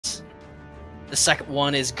The second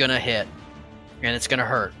one is gonna hit, and it's gonna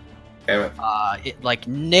hurt. Damn it. It like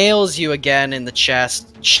nails you again in the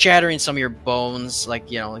chest, shattering some of your bones. Like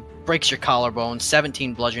like breaks your collarbone.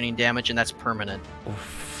 17 bludgeoning damage, and that's permanent.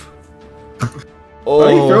 Why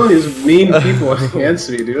are you throwing these mean people against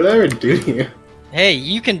me, dude? What did I ever do to you? Hey,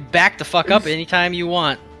 you can back the fuck up anytime you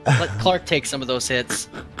want. Let Clarke take some of those hits.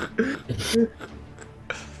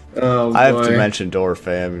 Oh, I have boy. Dimension Door,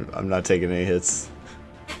 fam. I'm not taking any hits.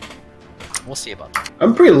 We'll see about that.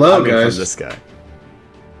 I'm pretty low, From guys. this guy.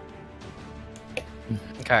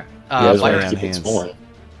 Okay. Yeah, Byron. keep Hands. exploring.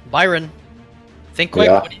 Byron, think quick.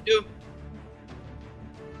 Yeah. What do you do?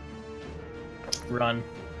 Run.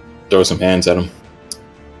 Throw some hands at him.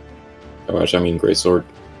 Oh, actually, I mean great sword.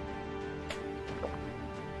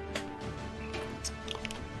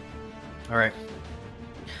 All right.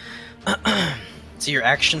 So your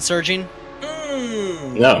action surging?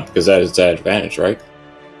 No, because that is that advantage, right?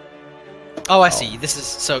 Oh, I see. This is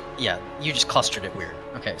so. Yeah, you just clustered it weird.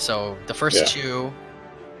 Okay, so the first two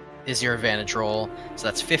is your advantage roll. So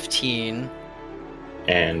that's 15.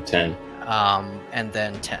 And 10. And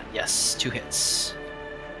then 10. Yes, 2 hits.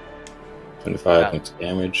 25 points of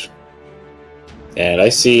damage. And I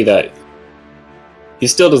see that he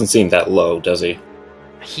still doesn't seem that low, does he?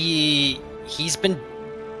 He's been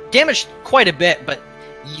damaged quite a bit, but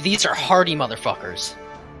these are hardy motherfuckers.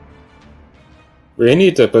 We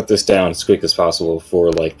need to put this down as quick as possible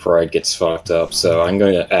before like Pride gets fucked up. So I'm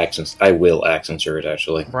going to I will action surge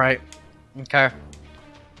actually. Right. Okay.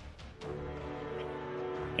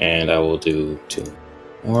 And I will do 2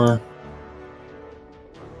 more.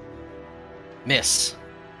 That's Miss.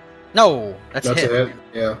 No, that's a hit. hit.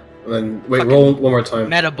 Yeah. And then wait, Fucking roll one more time.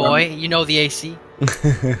 Meta boy, you know the AC.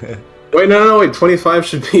 Wait, no, wait. 25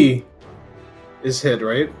 should be is hit,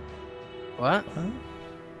 right? What?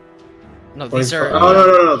 No, these are Oh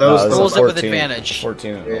no. That was rolls it with 14, advantage.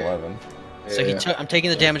 14 and Yeah. 11. So yeah. I'm taking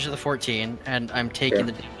the damage of the 14, and I'm taking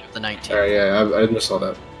the damage of the 19. Alright, yeah, I just saw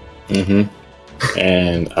that. Mm-hmm.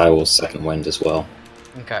 And I will second wind as well.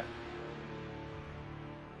 Okay.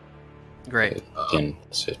 Great. Again,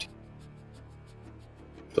 plus 15.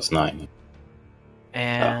 Plus 9.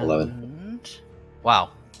 And 11. Wow.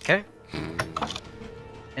 Okay.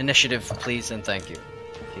 Initiative, please, and thank you.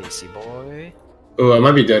 Casey boy. Oh, I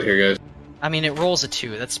might be dead here, guys. I mean, it rolls a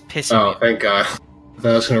 2. That's pissing Oh, me. thank God. I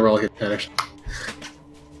thought I was gonna roll a hit panic.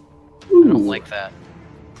 I don't like that.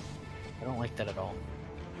 I don't like that at all.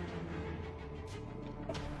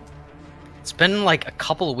 It's been like a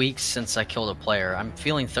couple of weeks since I killed a player. I'm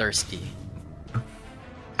feeling thirsty.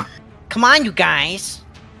 Come on, you guys!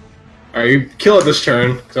 Alright, you kill it this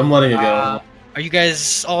turn, because I'm letting it go. Are you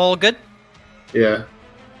guys all good? Yeah.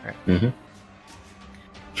 Mm-hmm.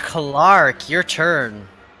 Clarke, your turn.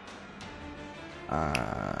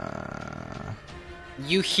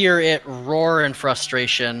 You hear it roar in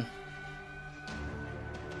frustration.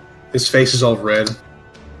 His face is all red.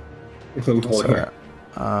 I'm holding it.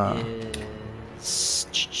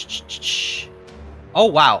 Oh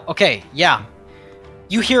wow, okay, yeah.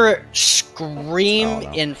 You hear it scream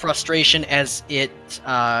in frustration as it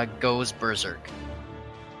goes berserk.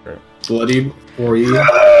 Bloodied for you.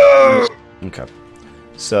 Okay.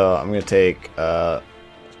 So I'm gonna take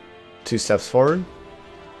 2 steps forward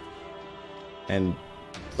and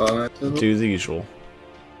do the usual.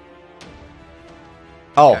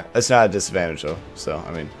 Oh, Okay. it's not a disadvantage though, so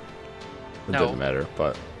I mean, it No. doesn't matter,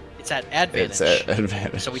 but It's at advantage. it's an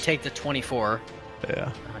advantage. So we take the 24.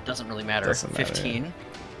 Yeah, It doesn't really matter. Doesn't matter, 15.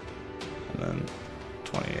 and then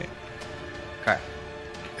 28. Okay.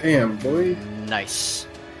 Damn, boy. Nice.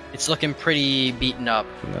 It's looking pretty beaten up.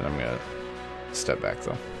 And then I'm gonna step back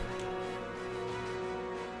though.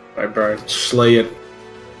 Alright, Byron. Slay it.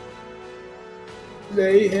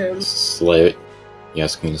 Slay him. Slay it.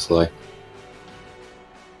 Yes, Queen Slay.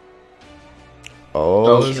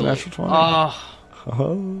 Oh, there's Kill. an natural 20. Oh,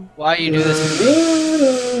 why you do this to me?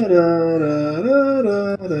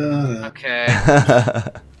 Okay.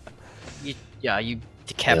 You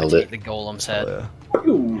decapitate the golem's head, Yeah.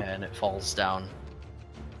 and it falls down.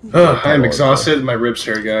 I'm exhausted. My ribs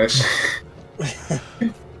hurt, guys.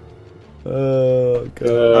 Oh I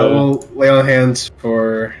god. will lay on hands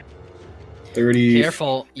for 30.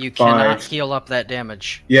 Careful, you cannot heal up that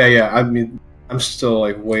damage. Yeah. I mean, I'm still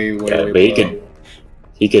like way Yeah, way but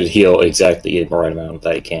he could heal exactly the right amount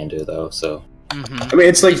that he can do though. So I mean,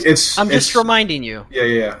 it's like I'm just reminding you.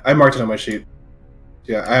 Yeah. I marked it on my sheet.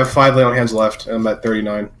 Yeah, I have 5 lay on hands left, and I'm at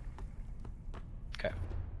 39. Okay.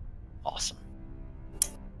 Awesome.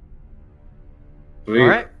 Sweet. All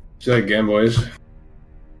right. Do that again, boys.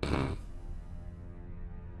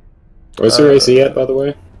 what's your AC at, by the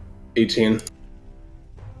way? 18.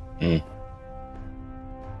 Mm.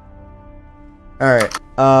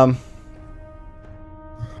 Alright,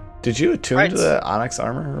 did you attune Right. to the Onyx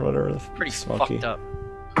armor or whatever? Pretty smoky? fucked up.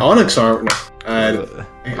 Onyx armor. No.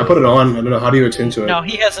 I put it on. I don't know. How do you attune to it? No,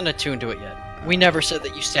 he hasn't attuned to it yet. We never said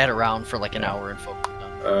that you sat around for like an hour and focused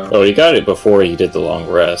on it. Well, he got it before he did the long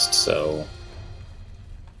rest, so...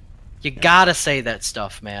 You gotta say that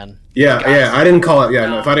stuff, man. Yeah, yeah. I didn't call it. Yeah,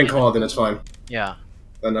 no. If I didn't call it, then it's fine. Yeah.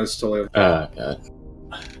 Then that's totally. Ah, God.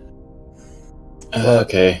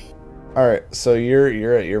 Okay. Alright, so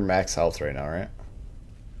you're at your max health right now, right?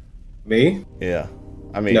 Me? Yeah.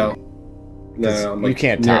 I mean, No. No, I'm you like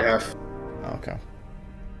can't near top. half. Okay.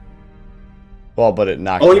 Well, but it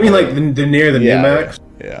knocked. Oh, you mean like the near the new max?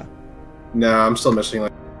 Yeah. No, I'm still missing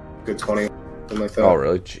like a good 20, something like that. Oh,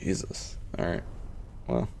 really? Jesus. Alright.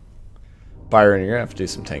 Well, Byron, you're gonna have to do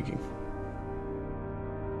some tanking.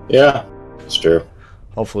 Yeah, it's true.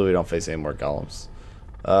 Hopefully we don't face any more golems.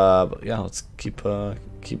 But yeah, let's keep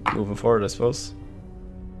moving forward, I suppose.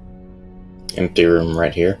 Empty room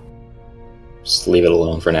right here. Just leave it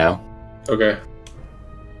alone for now. Okay.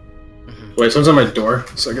 Wait, someone's on my door.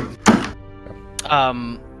 A second.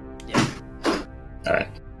 Yeah. Alright.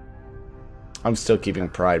 I'm still keeping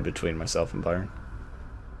pride between myself and Byron.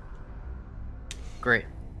 Great.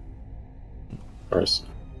 Of course.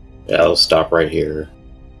 Yeah, I'll stop right here.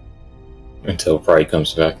 Until Pride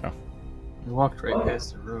comes back. You walked right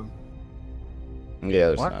past the room. Yeah,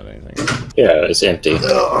 there's What? not anything. Yeah, it's empty.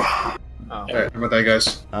 Oh. Alright, how about that,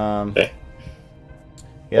 guys? Okay.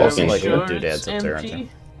 Yeah, there's Walking some like sure little doodads up there, aren't there?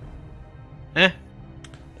 Eh.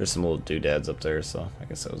 There's some little doodads up there, so I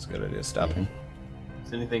guess that was a good idea stopping.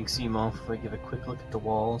 Does anything seem off if I give a quick look at the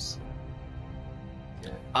walls?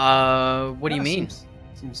 What do you mean?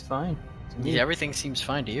 Seems fine. to me. Yeah, everything seems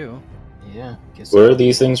fine to you. Yeah. Guess What are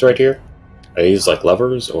these things right here? Are these like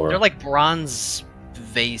levers or? They're like bronze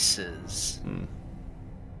vases. Hmm.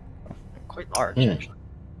 Quite large, Hmm. actually.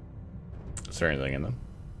 Is there anything in them?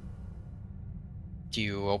 Do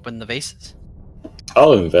you open the vases?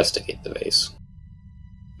 I'll investigate the vase.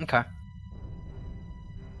 Okay.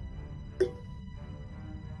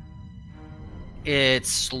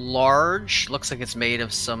 It's large. Looks like it's made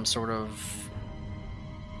of some sort of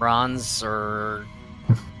bronze or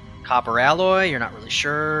copper alloy. You're not really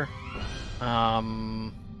sure.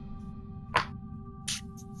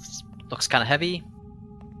 Looks kind of heavy.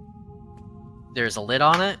 There's a lid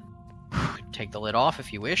on it. You could take the lid off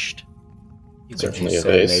if you wished. You could Certainly a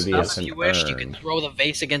say vase. maybe it's if an you wished, you urn. could throw the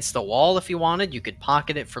vase against the wall if you wanted. You could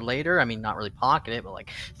pocket it for later. I mean, not really pocket it, but like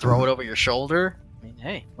throw it over your shoulder. I mean,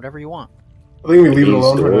 hey, whatever you want. I think we leave it Are these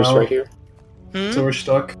alone for doors now. right here? Hmm? So we're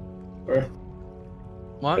stuck. Or,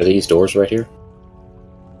 What? Are these doors right here?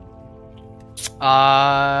 Do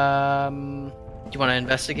you want to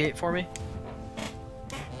investigate for me?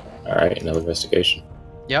 Alright, another investigation.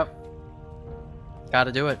 Yep.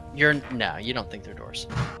 Gotta do it. No, you don't think they're doors.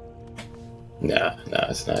 Nah,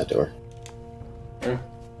 it's not a door.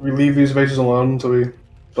 we leave these bases alone until we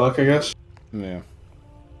stuck, I guess. Yeah.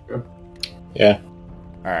 Yeah.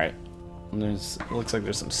 Alright. It looks like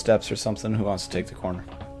there's some steps or something. Who wants to take the corner?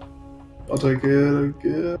 I'll take it, I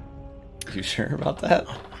guess. You sure about that?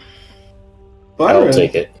 Byron. I'll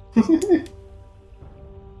take it.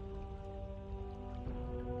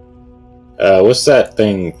 What's that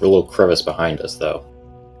thing, the little crevice behind us, though?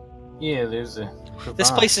 Yeah, there's a.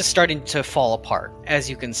 This place is starting to fall apart, as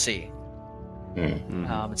you can see. Hmm.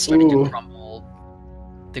 Mhm. It's starting Ooh. to crumble.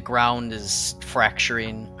 The ground is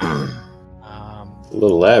fracturing. A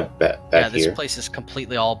little lab back Yeah, this here. place is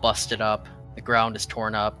completely all busted up. The ground is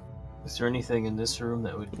torn up. Is there anything in this room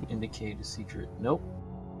that would indicate a secret? Nope.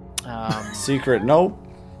 Secret? Nope.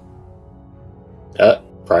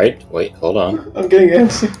 Pride? Wait, hold on. I'm getting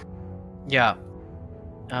antsy. Yeah.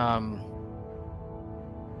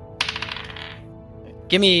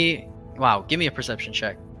 Give me a perception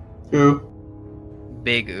check. Who?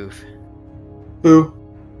 Big oof. Who?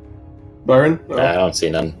 Byron? Oh. I don't see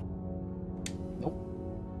none.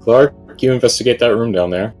 Clarke, you investigate that room down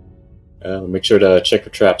there. Make sure to check for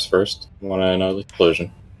traps first. Want another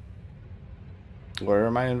explosion. Where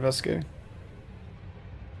am I investigating?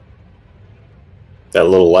 That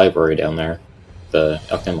little library down there. The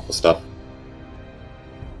alchemical stuff.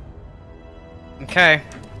 Okay.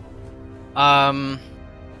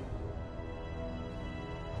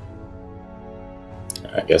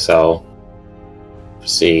 I guess I'll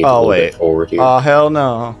proceed a Oh, little wait. bit forward here. Oh, hell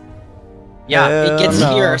no. Yeah, it gets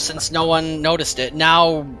No. here since no one noticed it.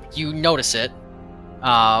 Now you notice it.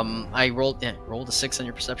 I rolled a 6 on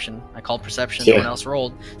your perception. I called perception. Yeah. No one else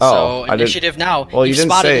rolled. Oh, so initiative now. Well, you You've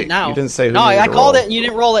didn't spotted say it now. you didn't say who No, needed I to called roll. it and you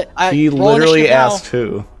didn't roll it. He roll literally initiative asked now.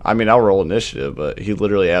 who. I mean, I'll roll initiative, but he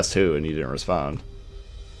literally asked who, and you didn't respond.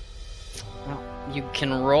 Well, you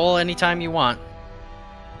can roll anytime you want.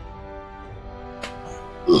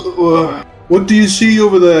 What do you see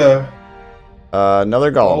over there?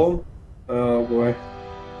 Another golem. Oh boy.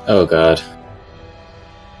 Oh god.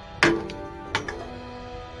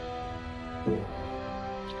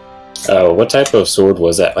 What type of sword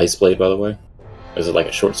was that ice blade, by the way? Is it like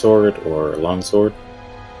a short sword or a long sword?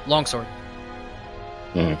 Longsword.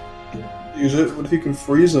 Use it. What if you can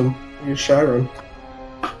freeze them? You shatter them.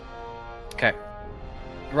 Okay.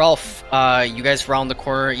 Roelph, you guys round the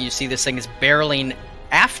corner. You see this thing is barreling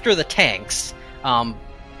after the tanks.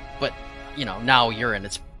 But, you know, now you're in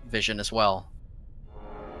its vision as well.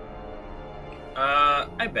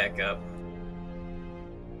 I back up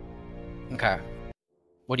Okay.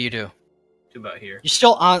 What do you do? to about here. You're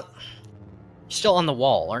still on the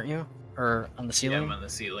wall, aren't you? Or on the Yeah, ceiling? I'm on the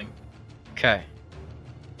ceiling. Okay.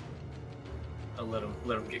 I'll let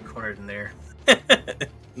him get cornered in there,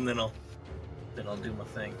 and then I'll do my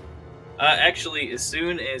thing. Actually, as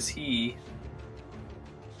soon as he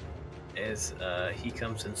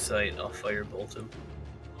comes in sight, I'll firebolt him.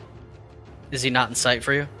 Is he not in sight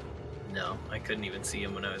for you? No, I couldn't even see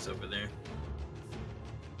him when I was over there.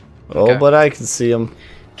 Oh, Okay. but I can see him.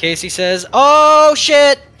 Casey says, "Oh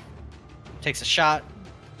shit!" Takes a shot,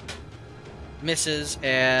 misses,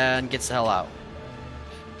 and gets the hell out.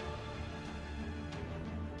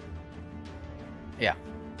 Yeah,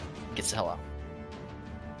 gets the hell out.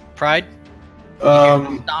 Pride?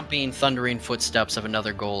 Stomping, thundering footsteps of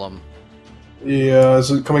another golem. Yeah,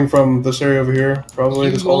 is it coming from this area over here? Probably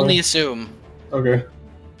this You corner? only assume. Okay.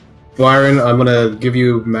 Byron, I'm gonna give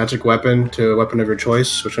you magic weapon to a weapon of your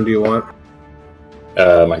choice. Which one do you want?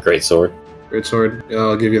 My great sword. Great sword. Yeah,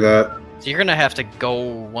 I'll give you that. So you're gonna have to go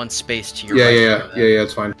one space to your Yeah, right. yeah,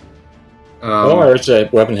 it's fine. Or the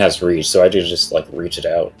weapon has reach, so I do just like reach it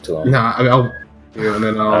out to him. Nah, I mean, I'll. Yeah, and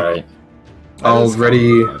then Alright. I'll That is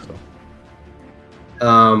ready. cool.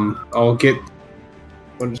 I'll get.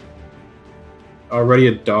 I'll ready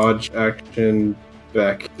a dodge action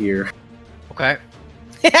back here. Okay.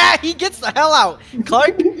 He gets the hell out.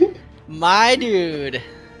 Clarke, my dude.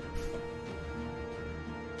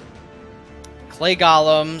 Clay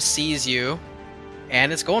Golem sees you,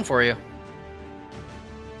 and it's going for you.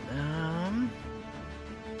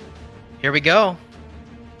 Here we go.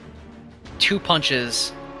 2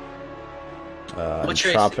 punches. What's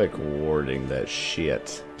your Tropic warding that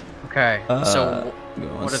shit. Okay. So Give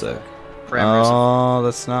me one what are sec. the parameters? Oh,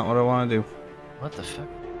 that's not what I want to do. What the fuck?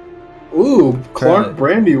 Ooh, Clarke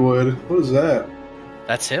Apparently- Brandywood. What is that?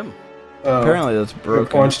 That's him. Apparently that's Porn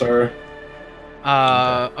broken. star.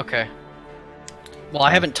 Okay. Well,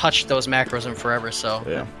 I haven't touched those macros in forever, so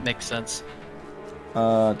Yeah. that makes sense.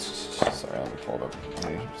 Sorry, let me pull it up.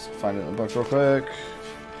 Let me just find it in the book real quick.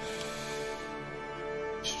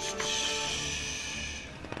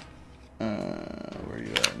 Where are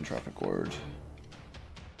you at in Tropic Ward?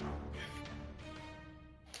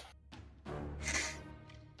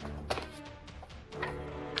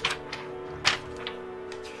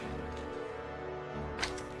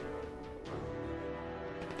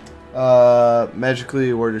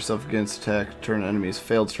 Magically ward yourself against attack. Turn enemy's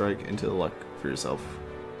failed strike into luck for yourself.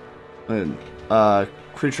 When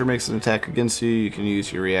creature makes an attack against you, you can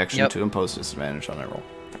use your reaction to impose disadvantage on that roll.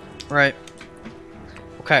 Right.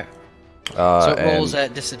 Okay. So it rolls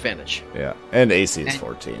at disadvantage. Yeah, and AC is And-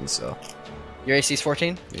 14, so. Your AC is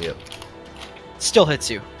 14? Yep. Still hits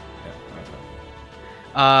you.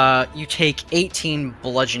 Yeah, okay. You take 18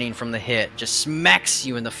 bludgeoning from the hit. Just smacks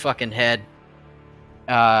you in the fucking head.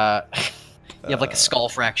 You have like a skull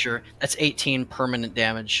fracture. That's 18 permanent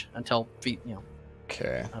damage until,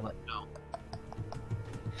 Okay. I let you know.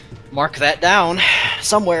 Mark that down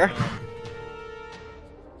somewhere.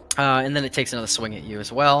 And then it takes another swing at you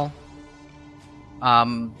as well.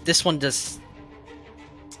 This one does.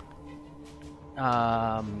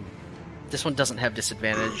 This one doesn't have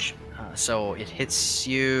disadvantage, so it hits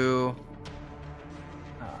you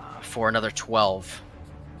for another 12.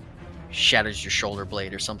 Shatters your shoulder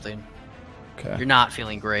blade or something. Okay. You're not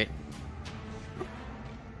feeling great.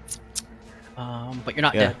 But you're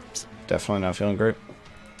not Yeah. dead. Definitely not feeling great.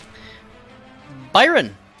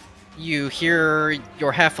 Byron, you hear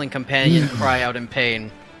your halfling companion cry out in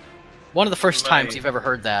pain. One of the first times you've ever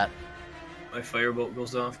heard that. My firebolt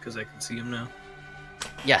goes off because I can see him now.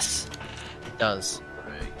 Yes, it does.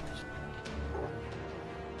 Right.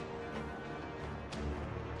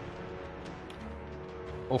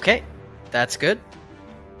 Okay, that's good.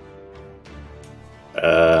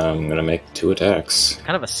 I'm gonna make 2 attacks.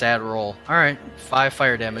 Kind of a sad roll. Alright, 5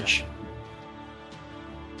 fire damage.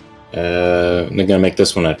 I'm gonna make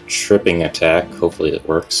this one a tripping attack. Hopefully it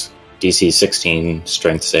works. DC 16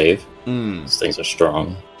 strength save. These things are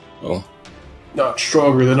strong. Oh. Not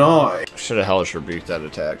stronger than I. Should have hellish rebuked that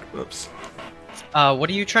attack. Oops. What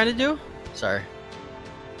are you trying to do? Sorry.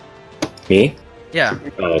 Me? Yeah.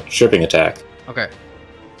 Tripping attack. Okay.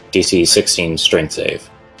 DC 16 strength save.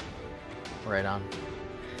 Right on.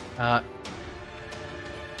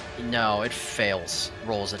 No, it fails.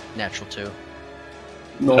 Rolls a natural 2.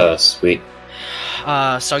 No. Sweet.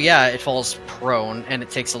 So yeah, it falls prone, and it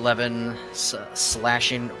takes 11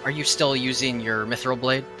 slashing. Are you still using your mithril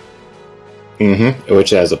blade? Mm-hmm.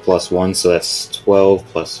 Which has a +1, so that's 12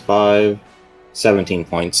 plus 5, 17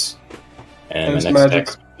 points. And it's the next magic.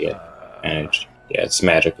 attack, yeah, it's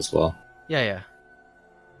magic as well. Yeah.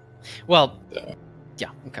 Well, yeah,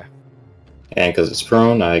 okay. And because it's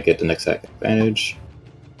prone, I get the next attack advantage.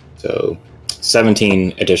 So,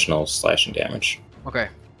 17 additional slashing damage. Okay.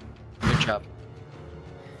 Good job.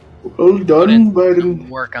 Well done, Byron.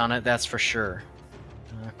 Work on it, that's for sure.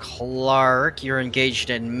 Clarke, you're engaged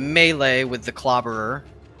in melee with the clobberer.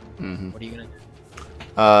 Mm-hmm. What are you gonna do?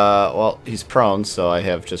 Well, he's prone, so I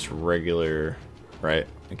have just regular, right?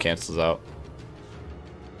 It cancels out.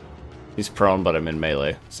 He's prone, but I'm in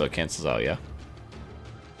melee, so it cancels out, yeah.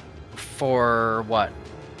 For what?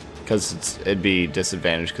 Because it'd be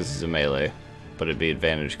disadvantage because he's a melee, but it'd be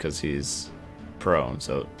advantage because he's prone,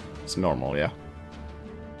 so it's normal, yeah.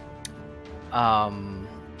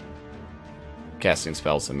 Casting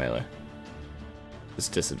spells in melee. It's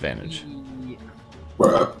disadvantage.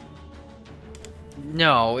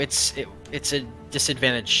 No, it's a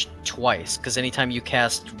disadvantage twice, because anytime you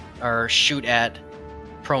cast or shoot at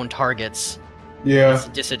prone targets, Yeah. it's a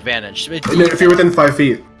disadvantage. And then if you're within 5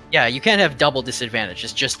 feet. Yeah, you can't have double disadvantage.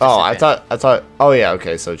 It's just Oh, I disadvantage. thought. Oh yeah,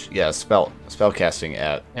 okay. So yeah, spell casting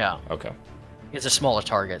at. Yeah, Okay. it's a smaller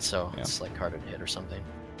target, so Yeah. it's like harder to hit or something.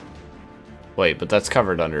 Wait, but that's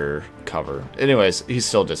covered under cover. Anyways, he's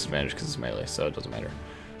still disadvantaged because it's melee, so it doesn't matter.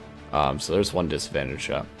 So there's one disadvantage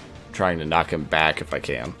shot. I'm trying to knock him back if I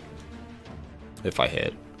can. If I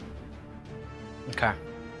hit. Okay.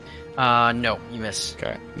 No, you miss.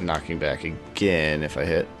 Okay. Knocking back again if I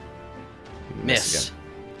hit. Miss. Again.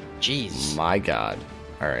 Jeez. My god.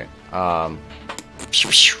 Alright.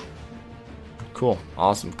 Cool.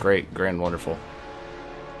 Awesome. Great. Grand. Wonderful.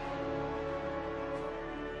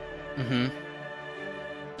 Mm-hmm.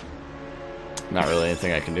 Not really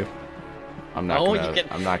anything I can do. I'm not Oh, gonna...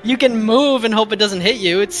 I'm not... You can move and hope it doesn't hit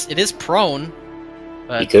you. It is prone.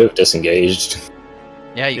 But You could have disengaged.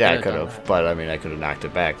 yeah, you Yeah, I could could done have, that. but I mean, I could have knocked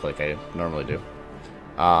it back like I normally do.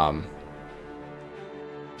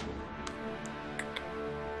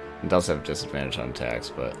 It does have disadvantage on attacks,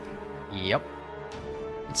 but Yep.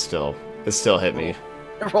 it still hit me.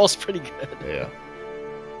 It rolls pretty good. Yeah.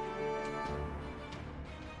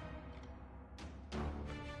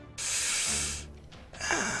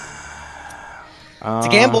 It's a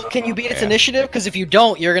gamble. Can you beat its yeah. initiative? Because if you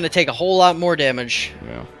don't, you're going to take a whole lot more damage.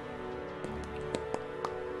 Yeah.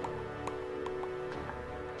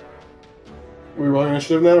 Are we rolling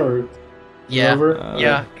initiative now, or Yeah. over?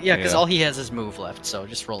 Yeah, because yeah. all he has is move left, so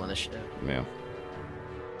just roll initiative. Yeah.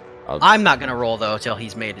 I'm not gonna roll though till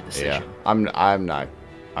he's made a Yeah. decision. I'm not.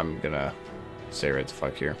 I'm gonna stay right the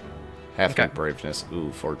fuck here. Half Okay. braveness.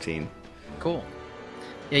 Ooh, 14. Cool.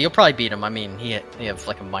 Yeah, you'll probably beat him. I mean, he have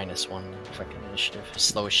like a -1 fucking initiative.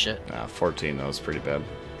 Slow as shit. 14. That was pretty bad.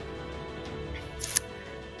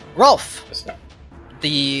 Roelph,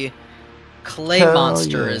 the clay Hell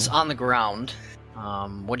monster yeah. is on the ground.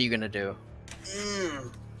 What are you gonna do?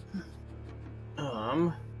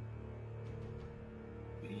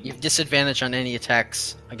 You have disadvantage on any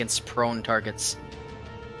attacks against prone targets.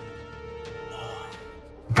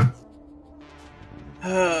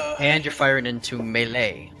 And you're firing into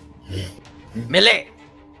melee. Melee!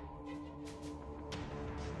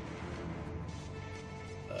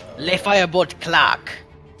 Le firebolt Clarke.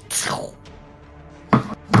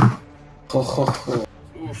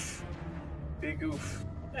 Oof. Big oof.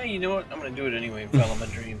 Hey, you know what? I'm gonna do it anyway and follow my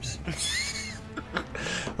dreams.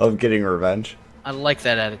 Of getting revenge. I like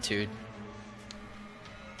that attitude.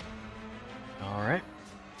 Alright.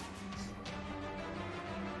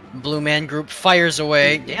 Blue Man Group fires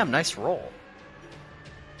away. Damn, nice roll.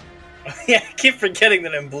 Yeah, I keep forgetting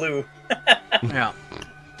that I'm blue. Yeah.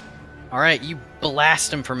 Alright, you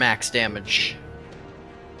blast him for max damage.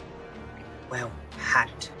 Well,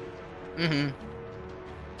 hot. Mm-hmm.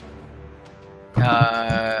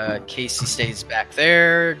 Casey stays back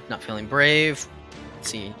there, not feeling brave. Let's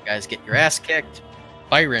see, you guys get your ass kicked.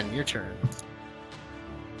 Byron, your turn.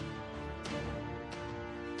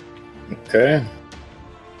 Okay.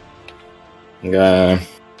 I'm gonna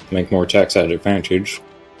make more attacks at advantage.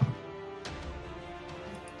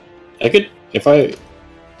 I could, if I...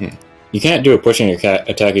 You can't do a pushing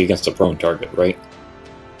attack against a prone target, right?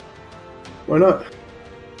 Why not?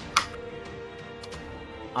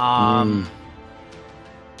 I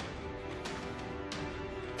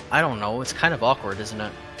don't know. It's kind of awkward, isn't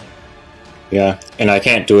it? Yeah, and I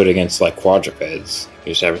can't do it against, like, quadrupeds.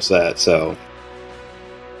 You establish that, so...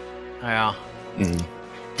 Yeah.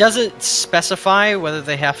 Does it specify whether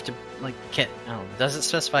they have to, like, does it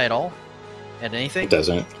specify at all? At anything? It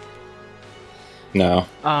doesn't. No.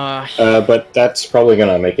 Uh, But that's probably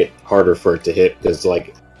gonna make it harder for it to hit, because,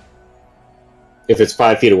 like, if it's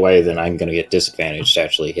 5 feet away, then I'm gonna get disadvantaged to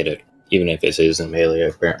actually hit it, even if it isn't melee,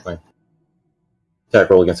 apparently. Attack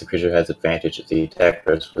roll against the creature has advantage if the attack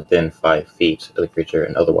is within 5 feet of the creature,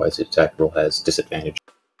 and otherwise the attack roll has disadvantage.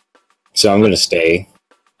 So I'm gonna stay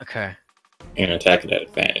okay. and attack it at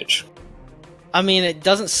advantage. I mean, it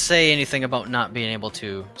doesn't say anything about not being able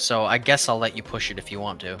to, so I guess I'll let you push it if you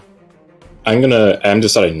want to. I'm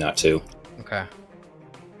deciding not to, Okay.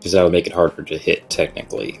 because that would make it harder to hit,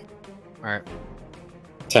 technically. Alright.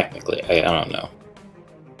 Technically, I don't know.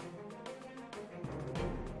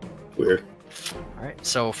 Weird. Alright,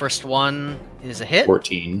 so first one is a hit.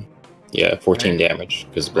 14. Yeah, 14 Right. damage,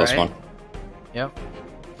 because plus Right. 1. Yep.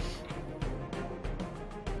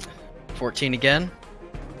 14 again.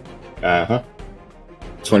 Uh-huh.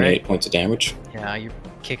 28 Right. points of damage. Yeah, you're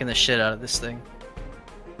kicking the shit out of this thing.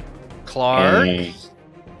 Clarke? And-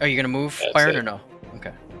 Are you gonna move, That's Byron, it. or no?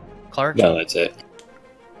 Okay. Clarke? No, that's it.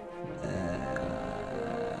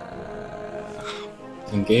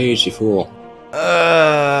 Engage, you fool.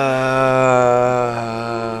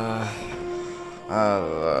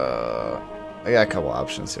 I got a couple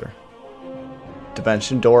options here.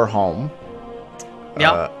 Dimension door home.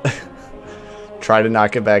 Yep. Try to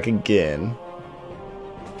knock it back again.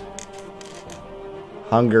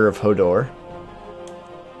 Hunger of Hodor.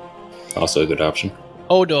 Also a good option.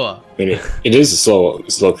 Hodor. I mean, it is a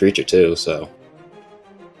slow creature too, so...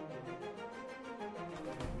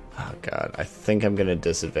 Oh god, I think I'm gonna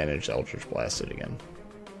disadvantage Eldritch Blast it again.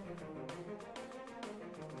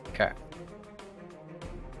 Okay.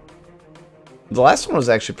 The last one was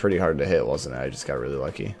actually pretty hard to hit, wasn't it? I just got really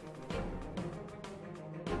lucky.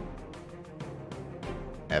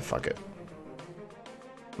 Fuck it.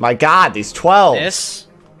 My god, these 12! Miss.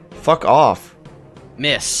 Fuck off.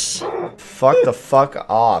 Miss. Fuck the fuck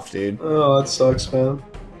off, dude. Oh, that sucks, man.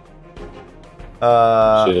 Should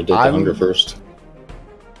have did the hunger first.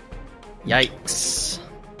 Yikes.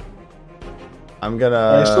 I'm gonna...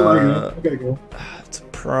 Alright, still not good. I gotta go. It's a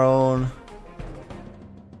prone.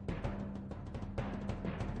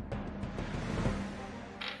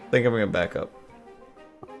 I think I'm gonna back up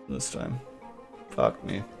this time. Fuck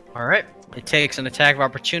me. Alright. It takes an attack of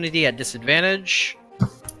opportunity at disadvantage.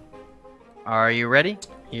 Are you ready?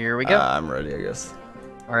 Here we go. I'm ready, I guess.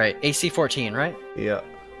 Alright, AC 14, right? Yeah.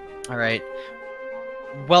 Alright.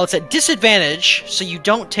 Well, it's at disadvantage, so you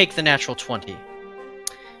don't take the natural 20.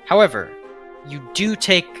 However, you do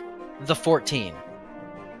take the 14.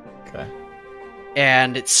 Okay.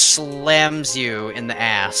 And it slams you in the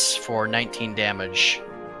ass for 19 damage.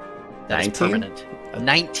 That is 19? permanent.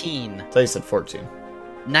 19. I thought you said 14.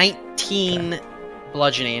 19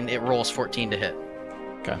 bludgeoning. It rolls 14 to hit.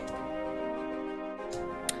 Okay.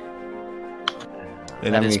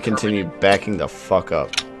 And That I'm is gonna continue backing the fuck up.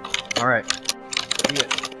 Alright.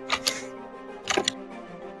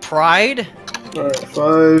 Pride? Alright,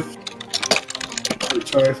 5.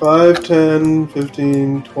 Sorry, 5, 10,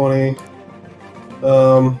 15, 20.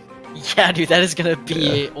 Yeah, dude, that is gonna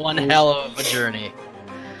be one hell of a journey.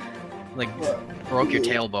 Like, broke your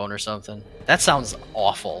tailbone or something. That sounds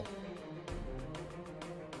awful.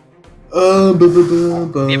 Have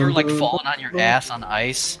you ever, like, fallen on your ass on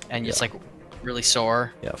ice and just, like, really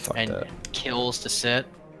sore Yeah, fuck and that. kills to sit?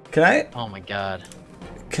 Can I? Oh my god.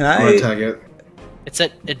 Can I'm gonna I? tag it. It's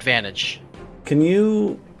at advantage. Can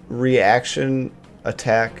you reaction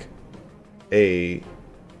attack an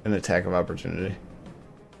attack of opportunity?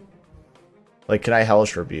 Like, can I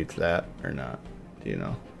Hellish Rebuke that or not? Do you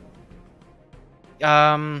know?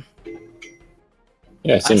 Yeah,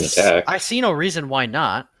 it's an attack. I see no reason why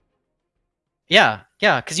not. Yeah,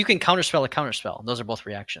 because you can counterspell a counterspell. Those are both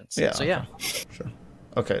reactions. Yeah. So yeah. Sure.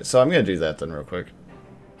 Okay, so I'm gonna do that then real quick.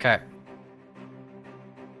 Okay.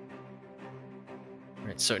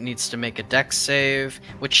 Alright, so it needs to make a dex save,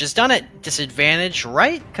 which is done at disadvantage,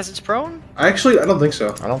 right? Because it's prone? I don't think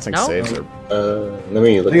so. I don't think No? saves are Let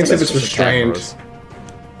me look I think at it's if it's restrained.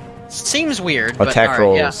 Seems weird, but Attack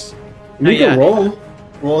alright, yeah. rolls. You yeah. can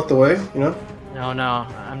roll it the way, you know? No,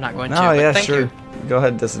 I'm not going to. No, but yeah, thank sure. you. Go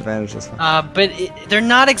ahead, disadvantage this one. But they're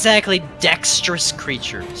not exactly dexterous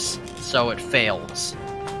creatures, so it fails.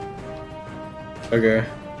 Okay.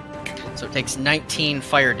 So it takes 19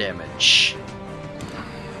 fire damage.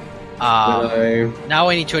 Then Now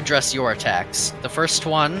I need to address your attacks. The first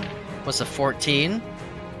one was a 14.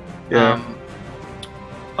 Yeah.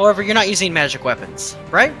 However, you're not using magic weapons,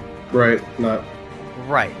 right? Right, not.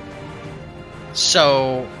 Right.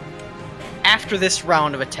 So, after this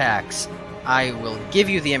round of attacks, I will give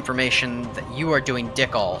you the information that you are doing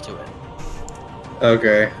dick all to it.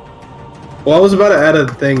 Okay. Well, I was about to add a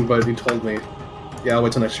thing, but you told me. Yeah, I'll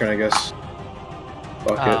wait till next turn, I guess.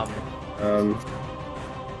 Fuck it.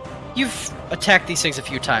 You've attacked these things a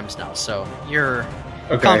few times now, so you're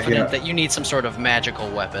Okay, confident that you need some sort of magical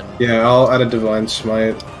weapon. Yeah, I'll add a Divine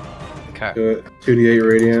Smite Okay. to it. 2d8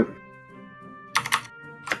 Radiant.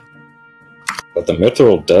 But the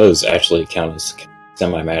mithril does actually count as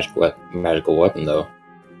magical weapon, though.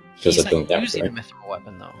 Because He's it's doing not damage, using right? a mithril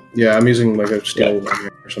weapon, though. Yeah, I'm using like a steel one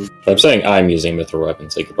or something. I'm saying I'm using mithril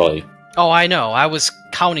weapons. They could probably. Oh, I know. I was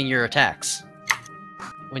counting your attacks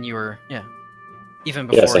when you were, even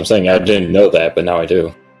before. Yes, I'm saying I didn't know that, but now I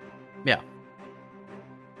do. Yeah.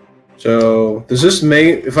 So, does this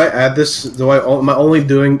make, if I add this, am I only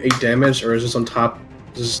doing 8 damage, or is this on top,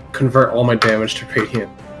 does this convert all my damage to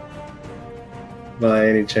Radiant? By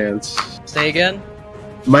any chance? Say again?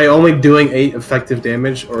 Am I only doing 8 effective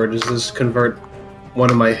damage, or does this convert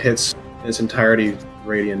one of my hits in its entirety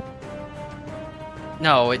Radiant?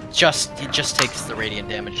 No, it just takes the radiant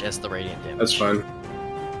damage as the radiant damage. That's fine.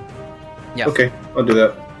 Yeah. Okay, I'll do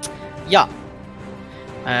that. Yeah.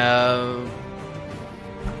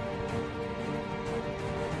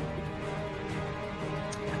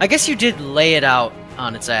 I guess you did lay it out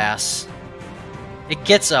on its ass. It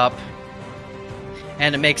gets up,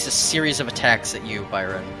 and it makes a series of attacks at you,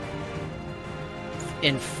 Byron.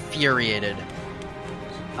 Infuriated.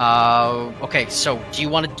 Okay, so do you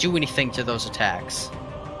want to do anything to those attacks?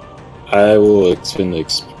 I will expend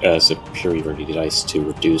the superiority dice to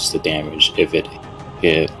reduce the damage if it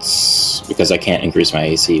hits, because I can't increase my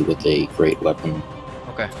AC with a great weapon.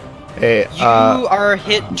 Okay. Hey, You are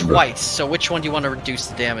hit twice, so which one do you want to reduce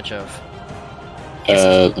the damage of?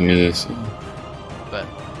 Let me see. But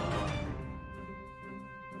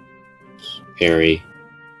Parry.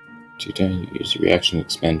 Use your reaction to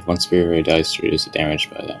expend one superiority dice to reduce the damage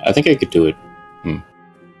by that. I think I could do it.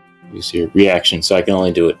 Use your reaction, so I can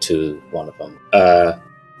only do it to one of them.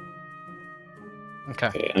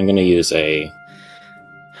 Okay, I'm gonna use a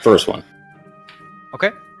first one. Okay.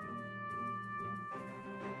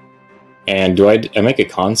 And do I make a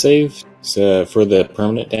con save for the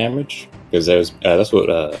permanent damage? Because that's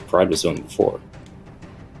what Pride was doing before.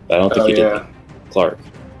 But I don't think he did that. Clarke.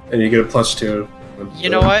 And you get a +2. You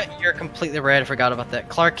know what? You're completely right. I forgot about that.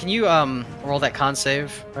 Clarke, can you roll that con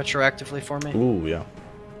save retroactively for me? Ooh, yeah.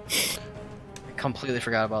 I completely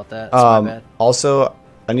forgot about that. That's my bad. Also,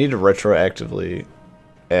 I need to retroactively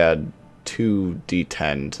add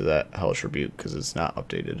 2d10 to that Hellish Rebuke because it's not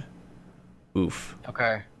updated. Oof.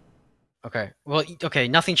 Okay. Okay. Well, okay.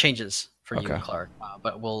 Nothing changes for you, Okay. Clarke.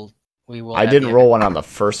 But we will. I add didn't the- roll one on the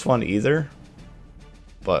first one either,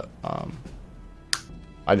 but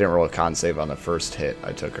I didn't roll a con save on the first hit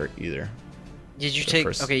I took her either. Did you the take?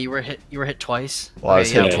 first- Okay, you were hit twice. Well, I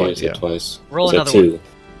was Okay, hit yeah. twice, hit yeah. twice. Roll Was that another two? one.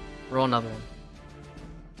 Roll another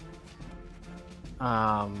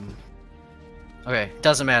one. Okay,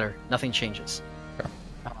 doesn't matter. Nothing changes.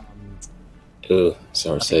 Ooh,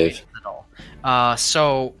 sour Nothing save. changes at all.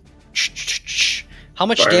 So, how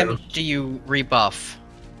much Byron. damage do you rebuff,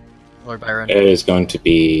 Lord Byron? It is going to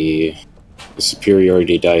be the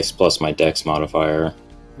superiority dice plus my dex modifier.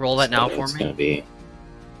 Roll that now So for it's me. going to be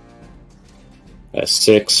a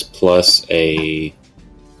 6 plus a,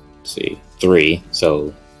 let's see, 3,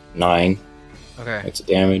 so 9 Okay. makes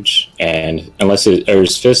damage. And unless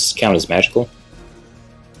his fists count as magical.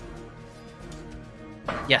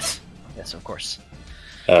 Yes. Yes, of course.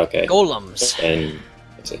 Okay. Golems. And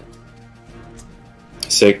that's it.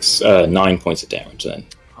 9 points of damage then.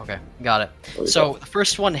 Okay, got it. There we So go. the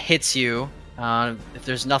first one hits you. If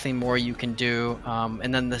there's nothing more you can do,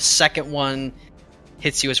 and then the second one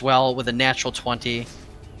hits you as well with a natural 20,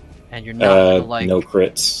 and you're not gonna, like. no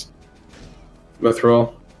crits.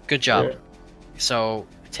 Mithril. Good job. Yeah. So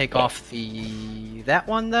take off that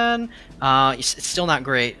one then. It's still not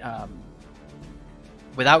great.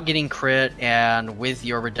 without getting crit and with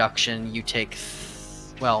your reduction, you take.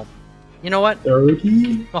 Well, you know what?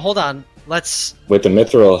 30? Well, hold on. Let's. With the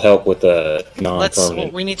mithril help with the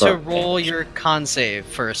non-permanent. We need to roll your con save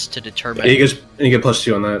first to determine. Yeah, you get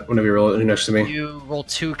 +2 on that whenever you roll it next to me. You roll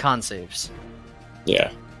 2 con saves.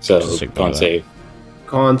 Yeah. So Just ignore con that. save.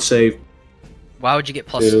 Con save Why would you get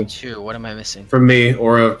 +2? What am I missing? from me,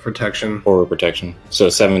 aura protection. Horror protection. So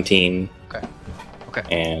 17. Okay. Okay.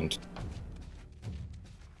 And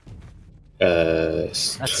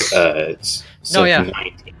That's- so No, yeah.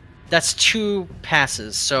 19. That's 2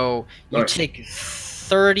 passes, so you Nice. take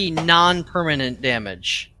 30 non-permanent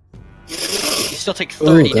damage. You still take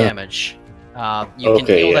 30 God. damage. You can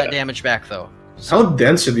Okay, heal yeah. that damage back though. How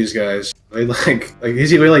dense are these guys? They like is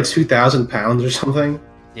he weigh like 2,000 pounds or something?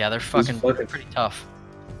 Yeah, they're fucking- pretty tough.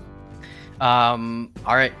 All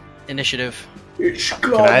right, initiative. It's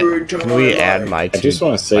Can we add my I two? just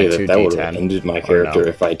want to say my that that would 2d10? have ended my Or character no?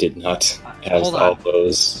 if I did not have Hold all on.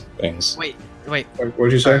 those things. Wait. What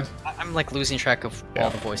did you say? I'm like losing track of Yeah. all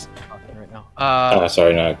the voices talking right now.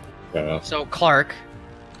 Sorry, no. So Clarke,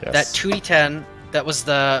 Yes. that 2d10, that was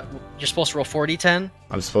the. You're supposed to roll 4d10.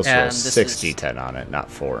 I'm supposed to roll and this 6d10 on it, not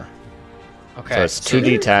 4. Okay. So it's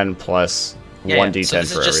 2d10 plus yeah, 1d10 so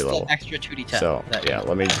this for is just every level. The extra 2d10. So that- yeah,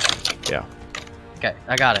 let me. Yeah. Okay,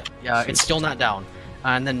 I got it. Yeah, it's still not down.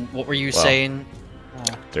 And then what were you Well. saying?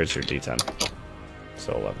 There's your d10.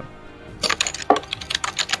 So 11.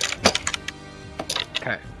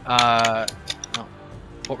 Okay. No.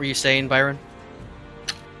 What were you saying, Byron?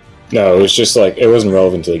 No, it was just like it wasn't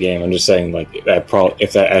relevant to the game. I'm just saying like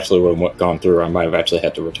if that actually would have gone through, I might have actually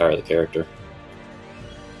had to retire the character.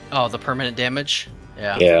 Oh, the permanent damage?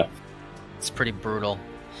 Yeah. Yeah. It's pretty brutal.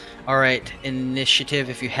 Alright, initiative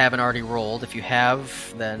if you haven't already rolled. If you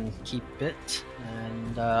have, then keep it.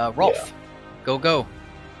 And Roelph. Go.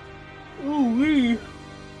 Ooh-wee.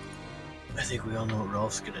 I think we all know what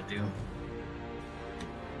Roelph's gonna do.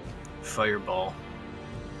 Fireball.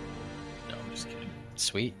 No, I'm just kidding.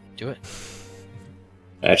 Sweet. Do it.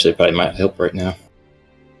 Actually, probably might help right now.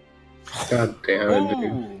 God damn it,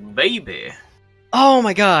 dude. Oh, baby. Oh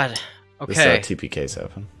my god. This Okay. TPK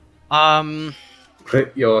 7.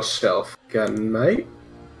 Crit yourself. Good night.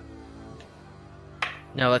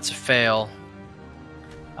 No, that's a fail.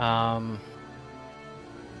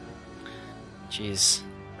 Jeez.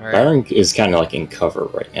 Alright. Byron is kind of like in cover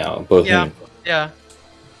right now. Both Yeah. him Yeah.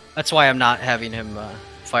 That's why I'm not having him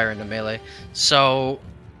fire into melee. So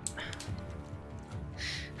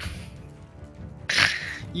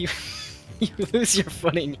you lose your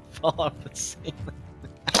footing, you fall off the ceiling.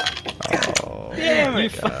 Oh, Damn my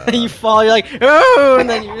it. God. You fall, you're like, oh, and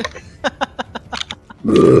then you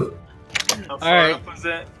How far Alright. up was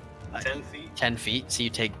that? 10 feet? 10 feet, so you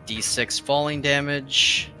take d6 falling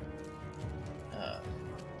damage.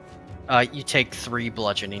 You take 3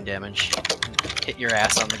 bludgeoning damage. Hit your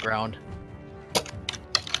ass on the ground.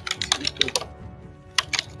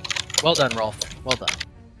 Well done, Roelph. Well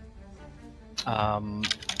done.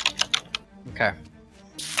 Okay.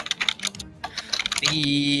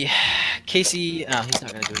 The Casey, he's not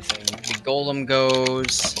gonna do anything. The golem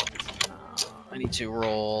goes. I need to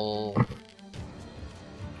roll.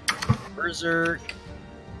 Berserk.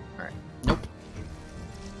 Alright. Nope.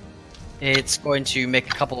 It's going to make a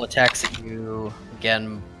couple attacks at you.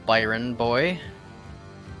 Again, Byron boy.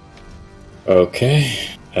 Okay.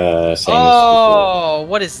 Same as Oh,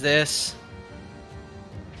 what is this? before.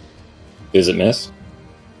 Does it miss?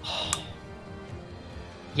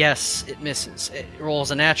 Yes, it misses. It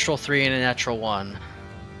rolls a natural 3 and a natural 1.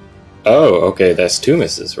 Oh, okay. That's 2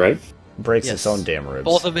 misses, right? Breaks Yes. its own damn ribs.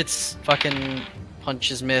 Both of its fucking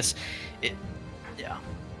punches miss. It, yeah.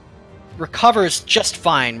 Recovers just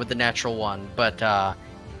fine with the natural 1, but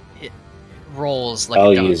it rolls like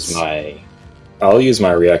I'll it does. use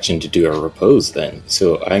my reaction to do a repose then.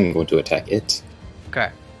 So I'm going to attack it, Okay.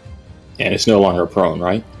 and it's no longer prone,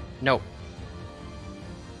 right? Nope.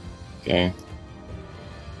 Okay.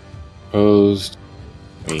 Opposed.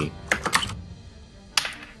 Me.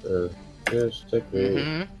 Just take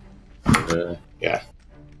it. Mm-hmm. Yeah.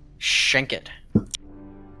 Shank it.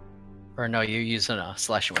 Or no, you're using a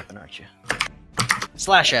slashing weapon, aren't you?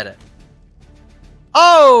 Slash at it.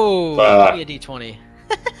 Oh! Fuck. Give me a d20.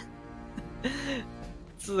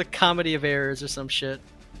 This is a comedy of errors or some shit.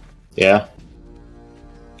 Yeah.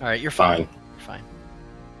 Alright, you're fine. Fine. You're fine.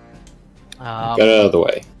 Got it out of the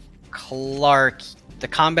way. Clarke, the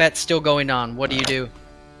combat's still going on. What do you do?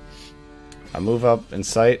 I move up in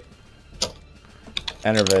sight.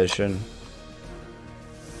 Enter vision.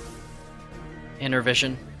 Inner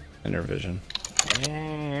vision. Inner vision.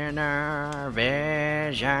 Inner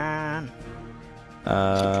vision.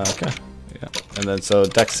 Okay. Yeah. And then so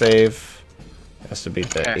dex save has to beat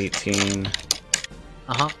the Okay. 18.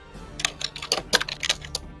 Uh-huh.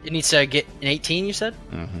 It needs to get an 18, you said?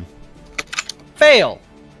 Mm-hmm. Fail!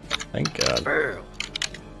 Thank God.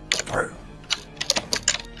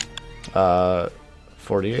 Fail.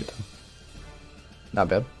 48. Not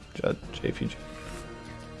bad. JPG.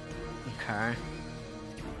 Okay.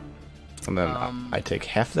 And then I take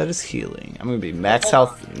half of that as healing. I'm gonna be max hold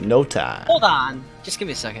health in no time. Hold on. Just give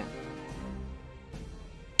me a second.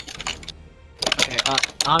 Okay,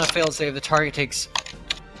 on a failed save, the target takes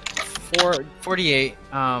 48.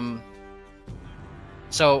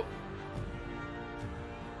 So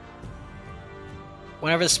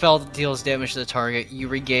whenever the spell deals damage to the target, you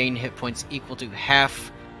regain hit points equal to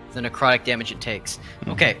half the necrotic damage it takes.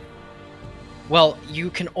 Okay. Well, you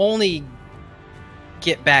can only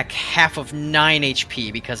get back half of 9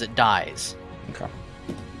 HP because it dies. Okay.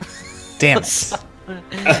 Damn it.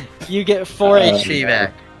 You get 4 HP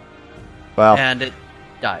back, Well, and it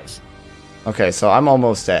dies. okay, so I'm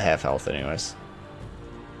almost at half health anyways.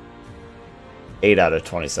 8 out of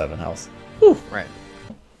 27 health. Right.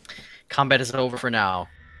 Combat is over for now.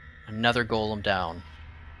 Another golem down.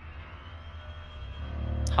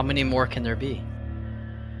 How many more can there be?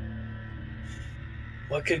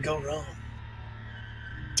 What could go wrong?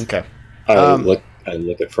 Okay. I look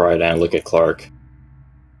at Friday and I look at Clarke,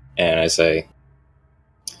 and I say,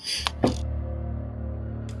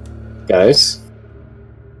 "Guys,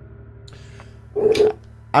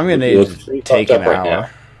 I'm gonna You need look to pretty take fucked an up right hour. now.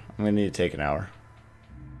 I'm gonna need to take an hour.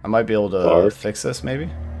 I might be able to Clarke? fix this, maybe?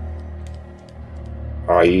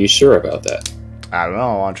 are you sure about that? I don't know,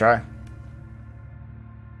 I wanna try.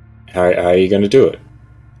 How are you going to do it?"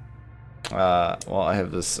 Well, I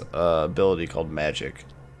have this ability called magic.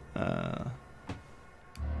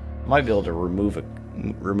 Might be able to remove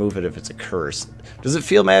it if it's a curse. Does it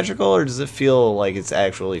feel magical, or does it feel like it's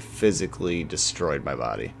actually physically destroyed my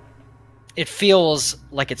body? It feels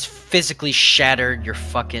like it's physically shattered your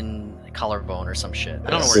fucking collarbone or some shit.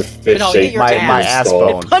 I don't know where. It's a fish No, you hit shape your My ass. ass skull.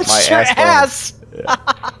 bone. Punch My your ass bone. ass.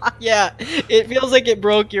 Yeah, it feels like it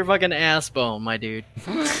broke your fucking ass bone, my dude.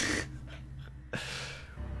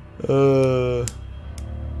 Yeah.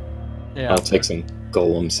 I'll take some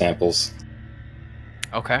golem samples.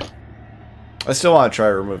 Okay. I still want to try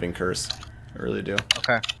removing curse. I really do.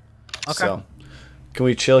 Okay. Okay. So, can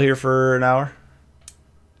we chill here for an hour?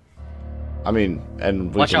 I mean,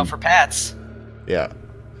 and we Watch can, out for Pats. Yeah.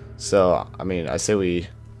 So, I mean, I say we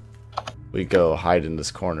go hide in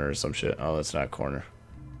this corner or some shit. Oh, that's not a corner.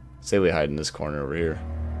 Say we hide in this corner over here.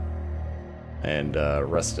 And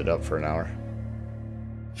rest it up for an hour.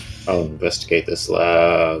 I'll investigate this.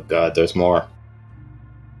 Oh god, there's more.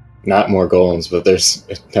 Not more golems, but there's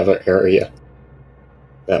another area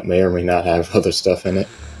that may or may not have other stuff in it.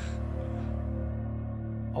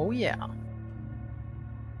 Oh yeah.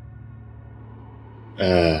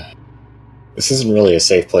 This isn't really a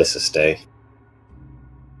safe place to stay.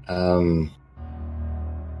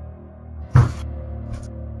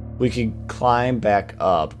 We could climb back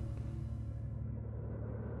up.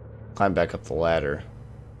 Climb back up the ladder.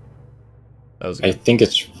 That was I good. think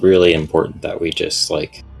it's really important that we just,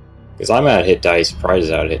 like... Because I'm out of hit dice, Pride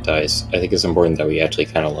is out of hit dice. I think it's important that we actually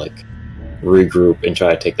kind of, like, regroup and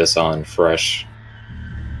try to take this on fresh.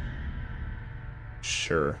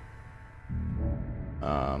 Sure.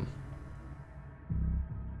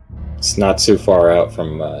 It's not too far out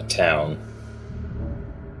from town.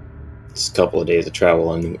 It's a couple of days of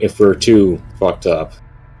travel, and if we're too fucked up,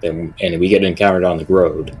 then and we get encountered on the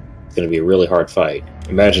road, it's going to be a really hard fight.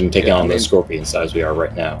 Imagine taking on those scorpion size we are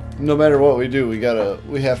right now. No matter what we do, we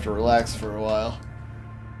have to relax for a while.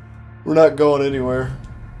 We're not going anywhere.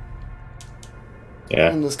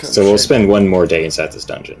 Yeah. In this kind So of we'll shape. spend one more day inside this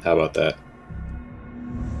dungeon. How about that?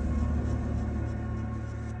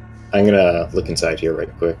 I'm gonna look inside here right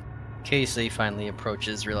quick. Casey finally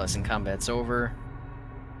approaches, realizing combat's over.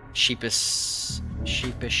 Sheepishly.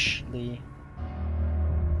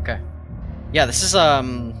 Okay. Yeah, this is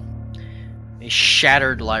a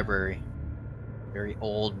shattered library. Very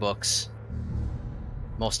old books.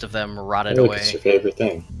 Most of them rotted Look, away it's your favorite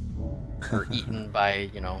thing. or eaten by,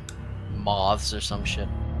 moths or some shit.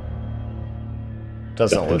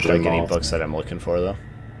 Doesn't look Dungeon like any moth. books that I'm looking for, though.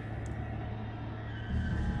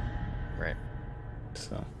 Right.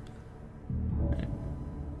 So,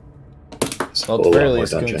 So well, at the very more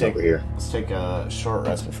least, can we dungeon over here. let's take a short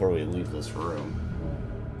rest before we leave this room.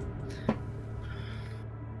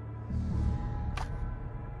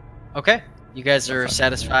 Okay. You guys are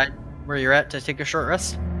satisfied where you're at to take a short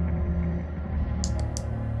rest?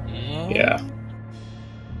 Yeah.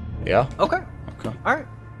 Yeah. Okay. Okay. All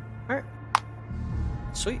right.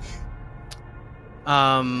 Sweet.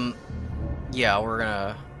 Yeah, we're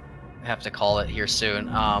gonna have to call it here soon.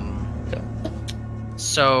 Okay.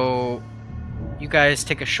 So you guys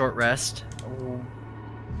take a short rest.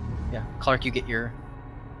 Yeah, Clarke, you get your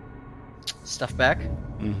stuff back.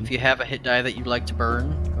 Mm-hmm. If you have a hit die that you'd like to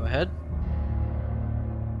burn, go ahead.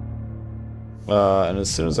 And as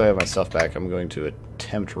soon as I have my stuff back, I'm going to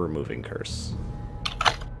attempt removing curse.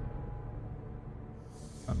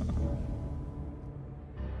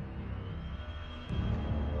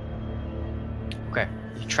 Okay,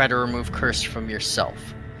 you try to remove curse from yourself.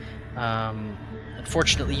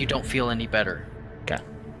 Unfortunately, you don't feel any better. Okay.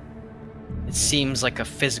 It seems like a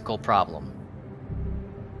physical problem.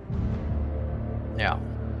 Yeah.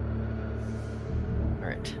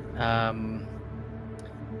 Alright.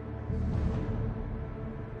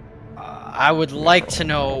 I would like to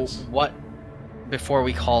know what, before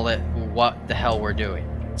we call it, what the hell we're doing.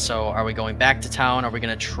 So, are we going back to town? Are we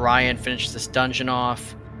going to try and finish this dungeon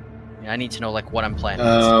off? I need to know, like, what I'm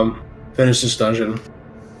planning. Finish this dungeon.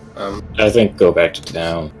 I think go back to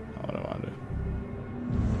town. What do I want to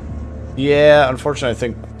do? Yeah, unfortunately, I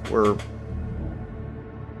think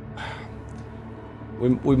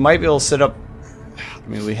we might be able to sit up. I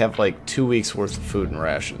mean, we have like 2 weeks worth of food and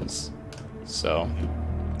rations, so,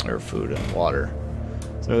 or food and water.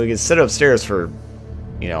 So we can sit upstairs for,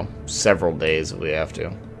 you know, several days if we have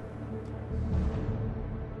to,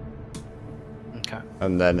 Okay.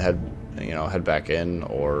 and then head back in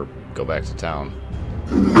or go back to town.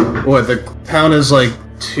 What, the town is like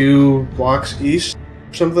 2 blocks east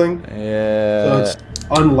or something? Yeah. So it's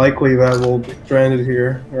unlikely that we'll be stranded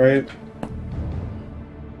here, right?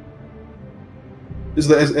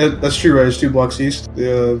 That's true, right? It's 2 blocks east,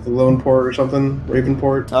 the Lone Port or something,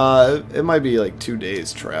 Ravenport. It might be like 2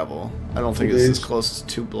 days travel. I don't think 2 it's days. as close as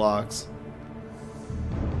 2 blocks.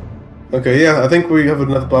 Okay, yeah, I think we have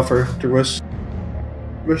enough buffer to risk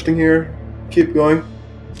resting here. Keep going.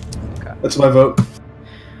 Okay. That's my vote.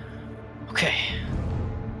 Okay.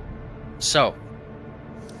 So,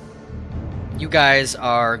 you guys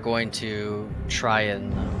are going to try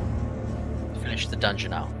and finish the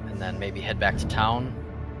dungeon out, and then maybe head back to town.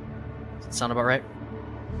 Does that sound about right?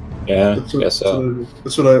 Yeah, That's what, guess so.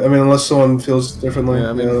 that's what I mean, unless someone feels differently.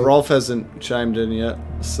 Yeah, I mean, you know. Roelph hasn't chimed in yet,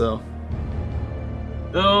 so.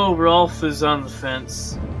 Oh, Roelph is on the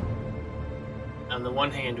fence. On the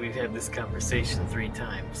one hand, we've had this conversation 3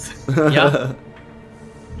 times. Yeah.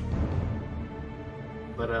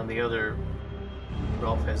 But on the other,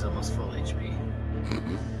 Roelph has almost full HP.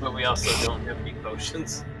 But we also don't have any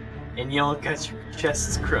potions. And y'all got your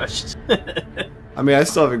chests crushed. I mean, I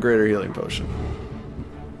still have a greater healing potion.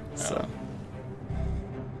 So.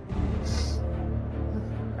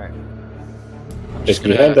 Alright. If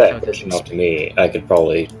you hand that potion off to me, I could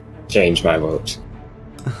probably change my vote.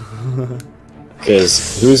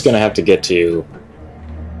 Because who's going to have to get to you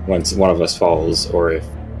once one of us falls, or if...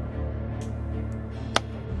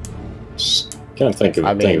 Just kind of think of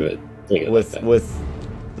it. With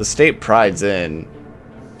the state pride's in,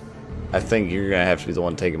 I think you're gonna have to be the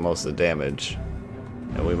one taking most of the damage,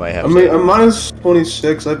 and we might have. I mean, I'm minus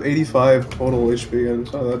 26. I have 85 total HP, and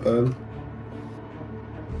it's not that bad.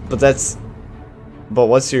 But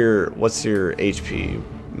what's your HP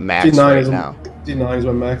max 59 right is now? 59 is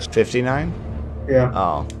my max. 59? Yeah.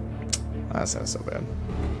 Oh, that's not so bad.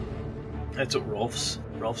 That's what Roelph's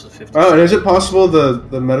is 50. Oh, and is it possible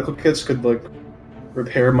the medical kits could like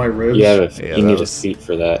repair my ribs? Yeah, Yeah, you that need a was- seat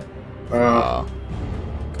for that. Oh.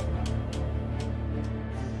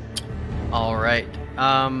 Alright.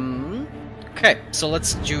 Okay, so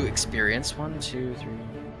let's do experience. 1, 2, 3.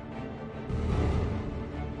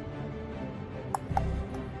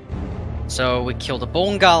 So we killed a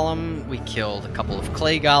bone golem, we killed a couple of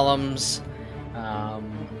clay golems,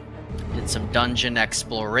 did some dungeon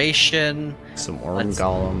exploration. Some worm Let's-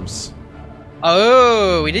 golems.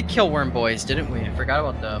 Oh, we did kill worm boys, didn't we? I forgot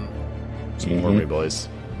about them. Some Mhm. wormy boys.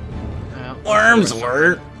 Worms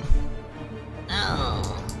alert!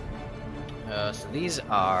 Oh. So these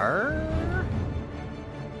are...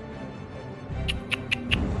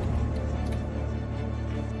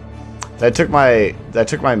 That took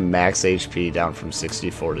my max HP down from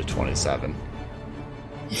 64 to 27.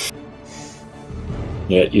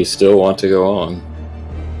 Yet you still want to go on.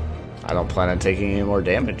 I don't plan on taking any more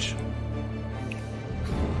damage.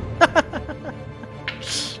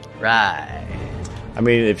 Right. I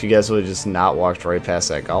mean, if you guys would have just not walked right past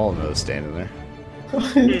that golem that was standing there.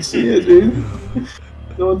 I didn't see it, dude.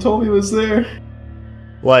 No one told me it was there.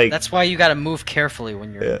 Like, That's why you gotta move carefully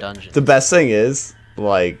when you're yeah. in dungeons. The best thing is,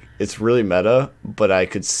 like, it's really meta, but I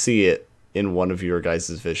could see it in one of your guys'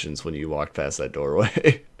 visions when you walked past that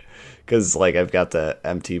doorway. Because, like, I've got the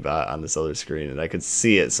MT bot on this other screen, and I could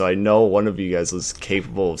see it, so I know one of you guys was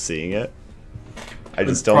capable of seeing it. I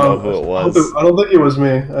just don't know who it was. I don't think it was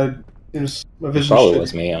me. My vision Probably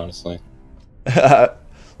was me, honestly.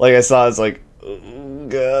 Like, I saw, I was like, oh,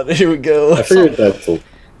 God, here we go. I figured that's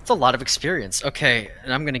It's a lot of experience. Okay,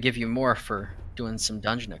 and I'm going to give you more for doing some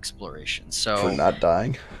dungeon exploration. So For not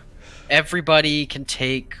dying. everybody can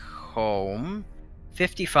take home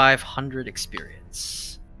 5,500 experience.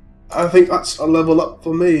 I think that's a level up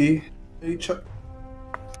for me. Hey, Chuck.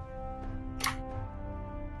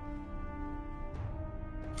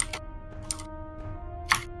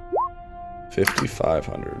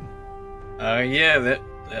 $5,500. Yeah, that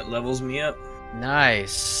levels me up.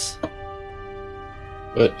 Nice.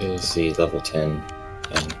 What is the level 10?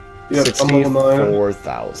 Yep, I'm level 9.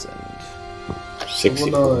 64,000.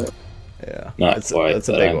 64. 9. Yeah, Not that's quite, that's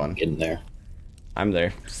a but big I'm one. getting there. I'm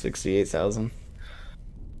there. 68,000.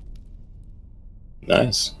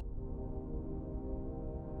 Nice.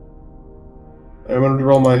 I'm gonna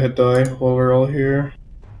roll my hit die while we're all here.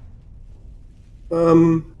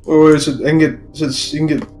 Or is it? You can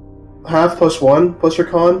get half plus 1 plus your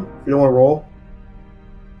con if you don't want to roll.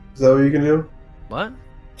 Is that what you can do? What?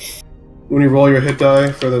 When you roll your hit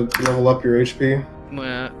die for the level up your HP.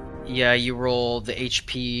 Yeah, you roll the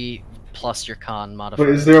HP plus your con modifier.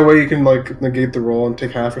 But is there a way you can like negate the roll and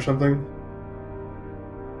take half or something?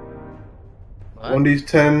 What?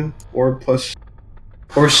 1d10 or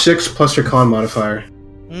 6 plus your con modifier.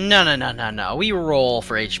 No. We roll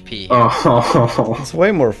for HP. Oh, It's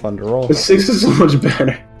way more fun to roll. the 6 is so much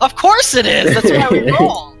better. Of course it is! That's why we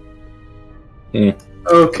roll!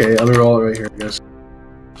 Okay, let me roll it right here, I guess.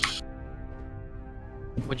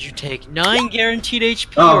 Would you take 9 guaranteed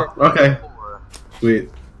HP Oh, or okay. 4? Sweet.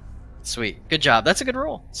 Sweet. Good job. That's a good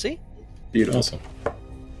roll. See? Beautiful. Awesome.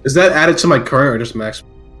 Is that added to my current or just max?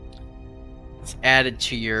 It's added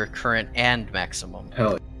to your current and maximum.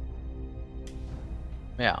 Hell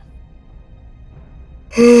Yeah.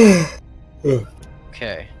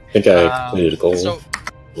 Okay. I think I completed a goal So,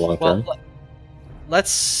 long term. well,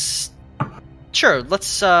 let's deal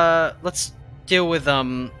with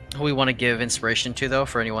who we want to give inspiration to though,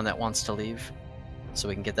 for anyone that wants to leave, so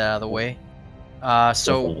we can get that out of the way.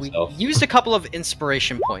 So Go for we myself. used a couple of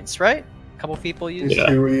inspiration points, right? A couple people used.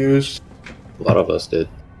 Yeah. we used. A lot of us did.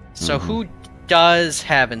 So who does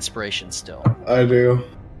have inspiration still? I do.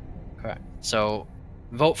 Okay. So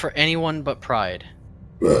vote for anyone but Pride.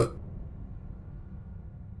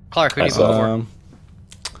 Clarke, who do you vote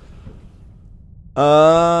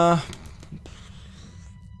for?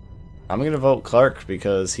 I'm gonna vote Clarke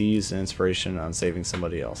because he used an inspiration on saving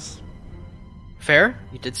somebody else. Fair.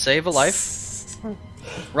 You did save a life.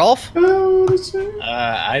 Roelph?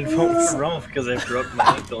 I'd vote for Roelph because I broke my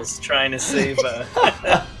ankles trying to save. And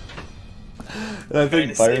I trying think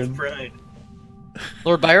to save Byron. Pride.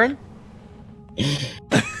 Lord Byron?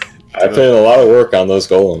 I put in a lot of work on those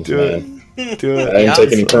golems, Do it. man. Do I it. didn't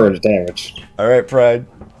take any permanent damage. All right, Pride.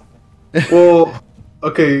 Well,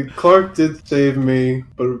 okay, Clarke did save me,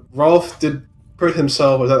 but Roelph did hurt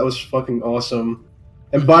himself. That was fucking awesome.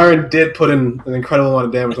 And Byron did put in an incredible amount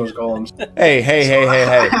of damage on those golems. Hey. I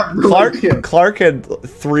have no idea. Clarke had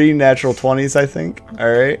 3 natural 20s, I think.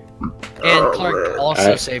 All right. And Clarke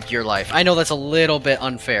also I- saved your life. I know that's a little bit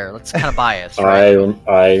unfair. That's kind of biased, I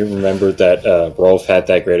right? remembered that Roelph had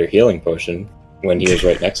that greater healing potion when he was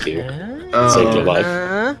right next to you. Saved your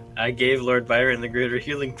life. I gave Lord Byron the greater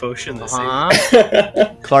healing potion that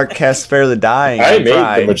Uh-huh. Clarke cast Spare the Dying. I on made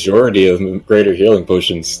Pride. the majority of greater healing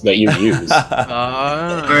potions that you use. Alright,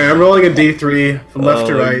 I'm rolling a d3 from left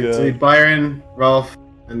to Oh, right. God. So we Byron, Roelph,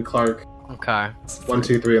 and Clarke. Okay. 1,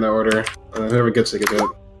 2, 3 in that order. And whoever gets it, gets it.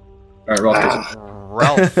 Alright, Roelph gets it.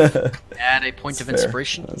 Ralph, add a point of Fair.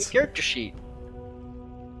 inspiration to That's your character sheet.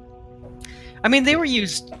 I mean, they were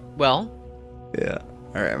used well. Yeah.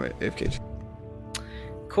 All right, I'm at AFK.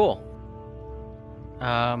 Cool.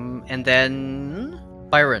 And then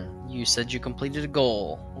Byron, you said you completed a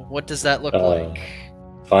goal. What does that look like?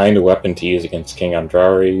 Find a weapon to use against King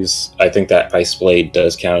Andrares. I think that Ice Blade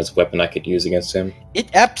does count as a weapon I could use against him. It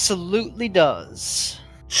absolutely does.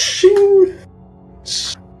 Shing!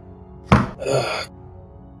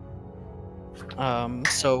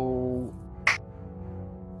 So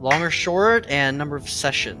long or short, and number of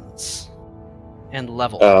sessions, and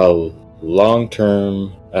level. Long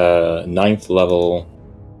term, 9th level,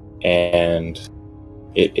 and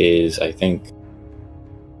it is, I think,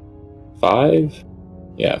 5?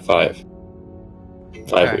 Yeah, 5.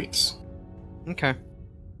 5 Okay. weeks. Okay.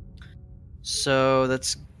 So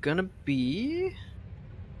that's gonna be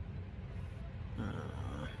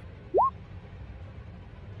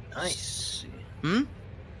Nice. Hmm?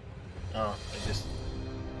 Oh, I just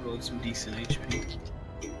rolled some decent HP.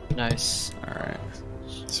 Nice. Alright.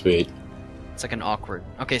 Sweet. It's like an awkward.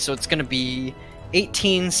 Okay, so it's gonna be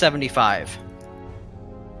 1875.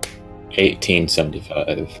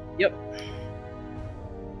 1875. Yep.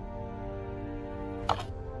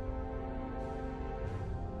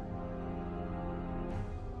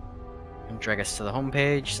 And drag us to the home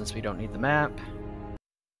page since we don't need the map.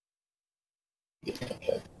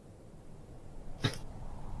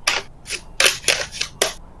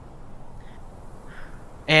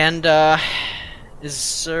 And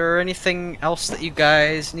is there anything else that you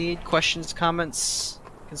guys need? Questions, comments,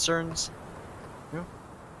 concerns?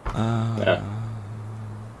 Yeah.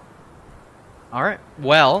 All right.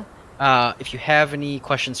 Well, if you have any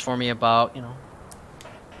questions for me about,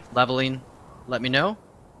 leveling, let me know.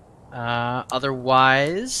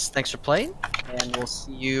 Otherwise, thanks for playing, and we'll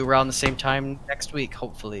see you around the same time next week,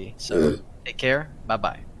 hopefully. So, take care.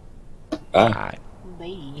 Bye-bye. Bye.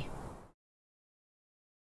 Bye.